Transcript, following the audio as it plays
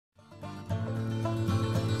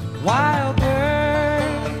Wild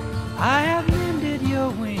bird, I have mended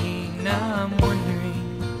your wing. Now I'm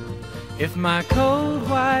wondering if my cold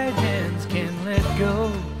white hands can let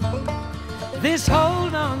go this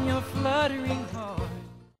hold on your fluttering heart.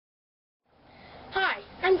 Hi,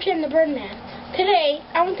 I'm Ken the Birdman. Today,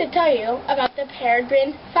 I want to tell you about the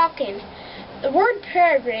peregrine falcon. The word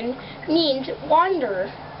peregrine means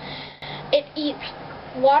wanderer. It eats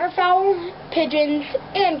waterfowl, pigeons,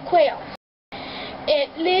 and quail.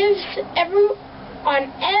 It lives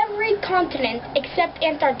on every continent except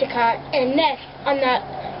Antarctica and nests on the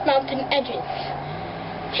mountain edges.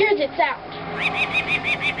 Here's its sound.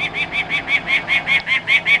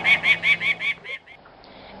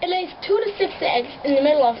 It lays 2 to 6 eggs in the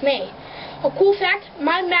middle of May. A cool fact,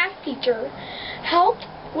 my math teacher helped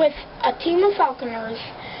with a team of falconers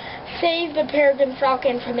save the peregrine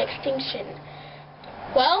falcon from extinction.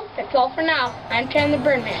 Well, that's all for now. I'm Ken the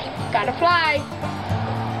Birdman. Gotta fly.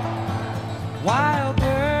 Wild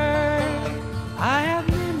bird, I have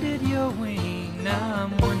mended your wing. Now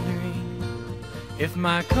I'm wondering if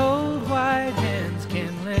my cold white hands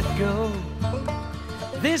can let go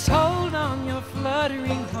this hold on your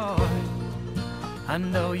fluttering heart. I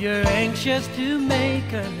know you're anxious to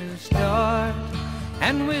make a new start,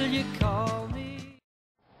 and will you call me?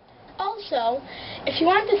 Also, if you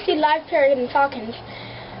want to see live peregrine falcons,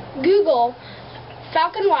 Google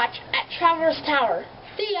Falcon Watch at Traverse Tower.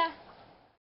 See ya!